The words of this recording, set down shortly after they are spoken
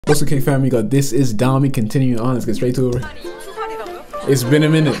What's the KFAM? We got This Is DAMI. Continuing on. Let's get straight to it. It's been a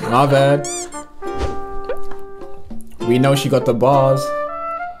minute. My bad. We know she got the bars.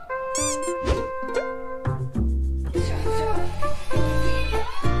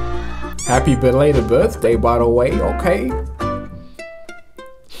 Happy belated birthday, by the way. Okay.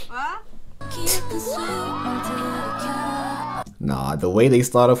 Nah, the way they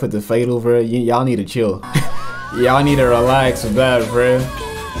start off with the fatal, bro, y'all need to chill. Y'all need to relax with that, bro.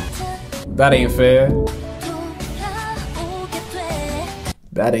 That ain't fair.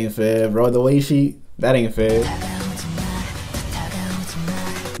 That ain't fair, bro. The way that ain't fair.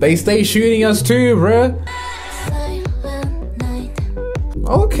 They stay shooting us too, bro.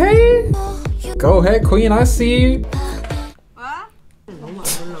 Okay. Go ahead, queen. I see you.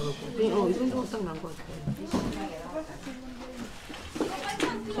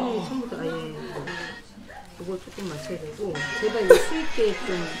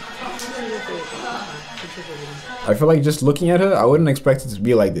 I feel like just looking at her, I wouldn't expect it to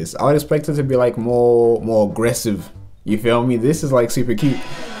be like this. I would expect it to be like more aggressive. You feel me? This is like super cute.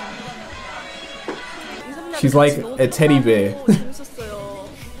 She's like a teddy bear.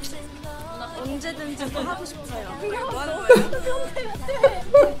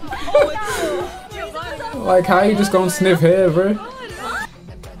 Like, how you just gonna sniff hair, bro?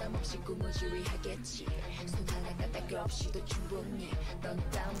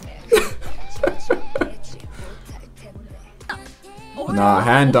 Nah,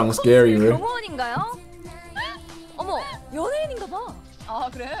 hand dunk scary, bro. 어머, 연예인인가 봐. 아,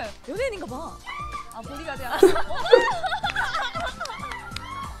 그래? 연예인인가 봐. 아, 보디가드야.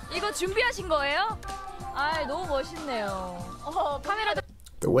 이거 준비하신 거예요? 아, 너무 멋있네요. 카메라도.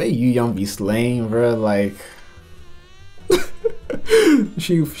 The way Yu Young be slaying, bro, like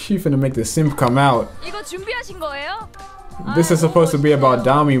she finna make the simp come out. 이거 준비하신 거예요? This is supposed to be about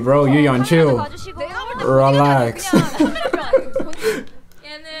DAMI, bro. Yu Young, chill. Relax.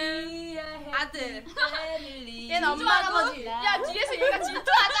 얘는 아들. 얘는 엄마 아버지. 야, 뒤에서 얘가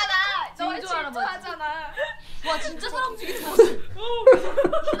질투하잖아. 너 질투하잖아. 와, 진짜 사람 죽이지.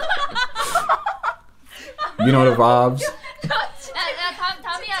 You know the vibes.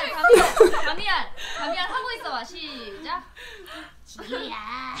 다미안 하고 있어봐. 시작. 지희야,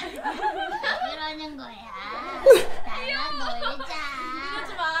 그러는 거야. 나랑 놀자.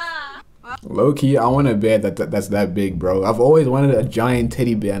 이러지 마. Low key, I want a bear that's that big, bro. I've always wanted a giant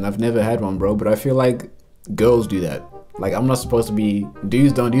teddy bear, and I've never had one, bro. But I feel like girls do that. Like, I'm not supposed to be.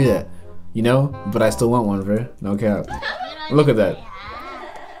 Dudes don't do that, you know. But I still want one, bro. No cap. Look at that.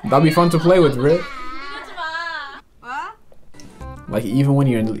 That'll be fun to play with, bro. Like, even when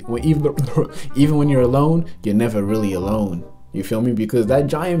you're alone, you're never really alone. You feel me? Because that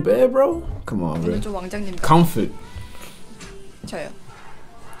giant bear, bro. Come on, bro. Comfort. 저요.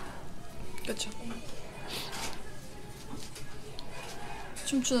 그렇죠.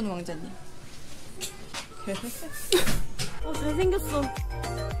 춤추는 왕자님. 잘생겼어.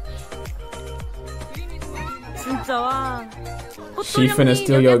 진짜 와. She finna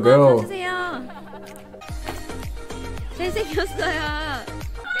steal your girl. 잘생겼어요.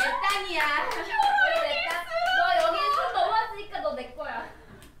 내 땅이야. 내 땅. 너 여기 손 넘어왔으니까 너 내 거야.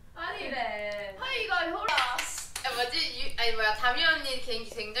 아니 그래. 하이가 효라. 야 뭐지? 아니 뭐야 다미 언니 개인기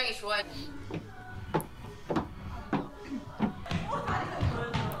굉장히 좋아해.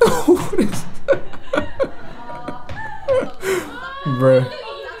 Bruh.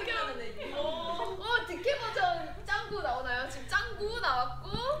 득해 버전 짱구 나오나요? 지금 짱구 나왔고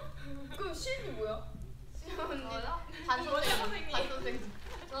그 실비 뭐야? 반 선생님.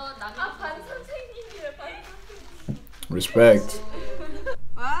 반 선생님이래. Respect.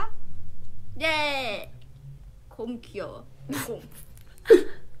 예. 곰 귀여워. 곰.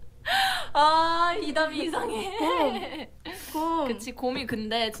 아, 이담이 이상해. 곰. 그치, 곰이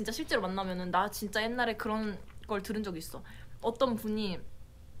근데 진짜 실제로 만나면은 나 진짜 옛날에 그런 걸 들은 적 있어. 어떤 분이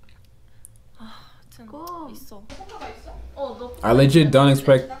있어. I legit don't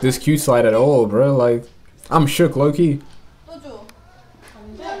expect this cute side at all, bro. Like, I'm shook, low key.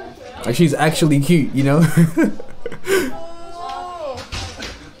 Like, she's actually cute, you know?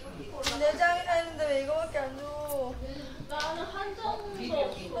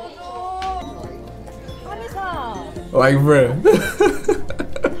 Like, bro.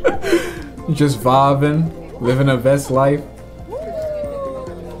 Just vibing, living her best life.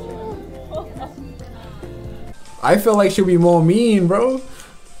 I feel like she'll be more mean, bro.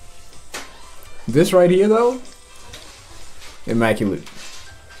 This right here, though, immaculate.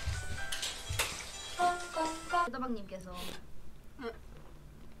 도박님께서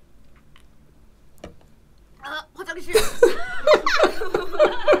화장실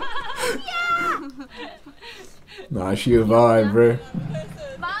Nah, she a vibe, bro.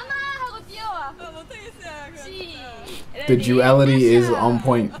 마마 하고 뛰어와. The duality is on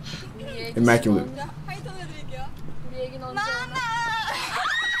point. Immaculate. 우리 애기는 언제 오나?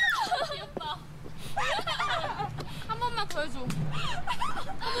 귀엽다. 한 번만 더 해줘. 한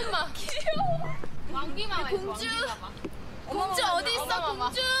번만. 귀여워. 왕비마마. 공주. 공주 어디 있어,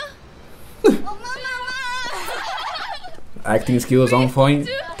 공주? Acting skills on point.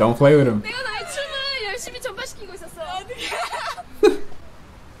 Don't play with him. 내가 너의 춤을 열심히 전파시키고 있었어.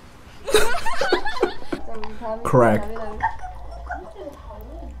 Crack.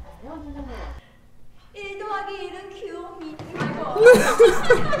 1 더하기 1은 귀요미.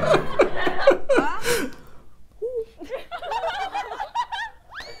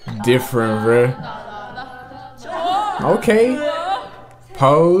 Different, bro. Okay.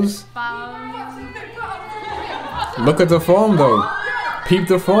 Pose. Look at the form, though. Peep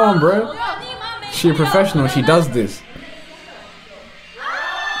the form, bro. She a professional. She does this.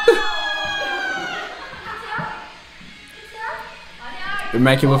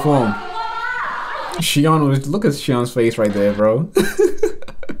 Immaculate form. Shion was, look at Shion's face right there, bro.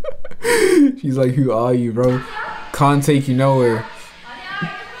 She's like, who are you, bro? Can't take you nowhere.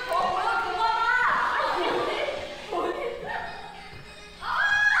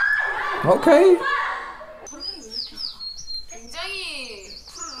 Okay. 굉장히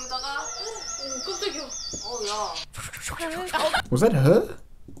쿨을 누르다가 깜짝이야. 야. Was that her?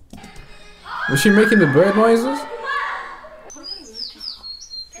 Was she making the bird noises?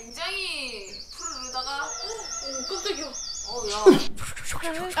 굉장히 쿨을 누르다가 깜짝이야. 야.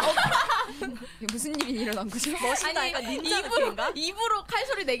 무슨 일이 일어난 거죠? 멋있다. 약간 닌자 느낌인가? 입으로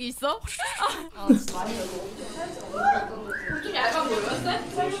칼소리 내기 있어? 좀 얇아 보였어?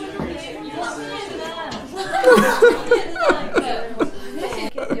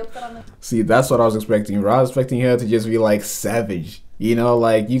 See, that's what I was expecting, bro. I was expecting her to just be like savage. You know,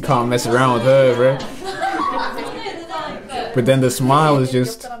 like you can't mess around with her, bro. But then the smile is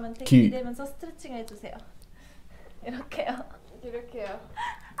just cute. 되면서 스트레칭 해주세요. 이렇게요. 이렇게요.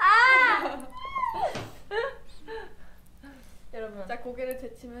 여러분. 자, 고개를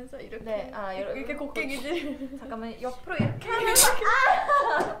제치면서 이렇게. 네, 이렇게 곡괭이질. 잠깐만 옆으로 이렇게 하면서.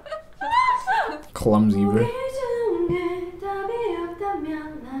 Clumsy, bro.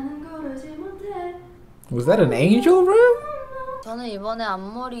 Was that an angel, bro? 저는 이번에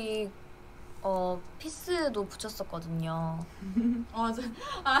앞머리 피스도 붙였었거든요. 맞아.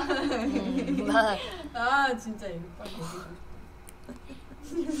 진짜 이거 빨리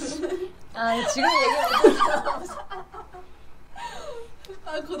지금 얘기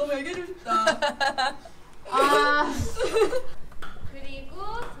그거 너무 얘기해주고 싶다. 그리고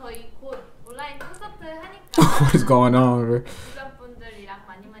저희 곧 온라인 콘서트 하니까 What is going on, bro? 주변분들이랑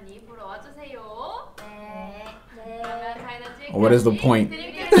많이 보러 와주세요. 네. 그러면 저희는 지금까지 What is the point?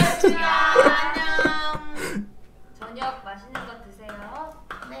 드림캐쳐였습니다. 안녕. 저녁 맛있는 거 드세요.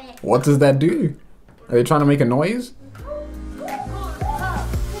 네. What does that do? Are they trying to make a noise?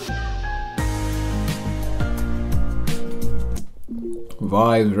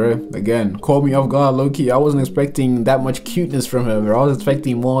 Vibes, bro. Again, caught me off guard, low-key. I wasn't expecting that much cuteness from her, bro. I was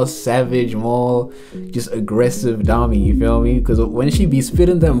expecting more savage, more just aggressive DAMI, you feel me? Because when she be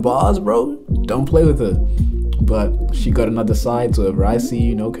spitting them bars, bro, don't play with her. But she got another side to her, bro. I see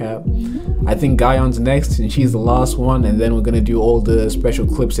you, no cap. I think Guyon's next, and she's the last one, and then we're gonna do all the special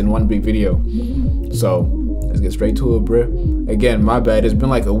clips in one big video. So, let's get straight to it, bro. Again, my bad. It's been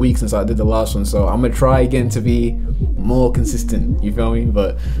like a week since I did the last one, so I'm gonna try again to be more consistent, you feel me?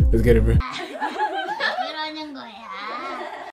 But let's get it, bro.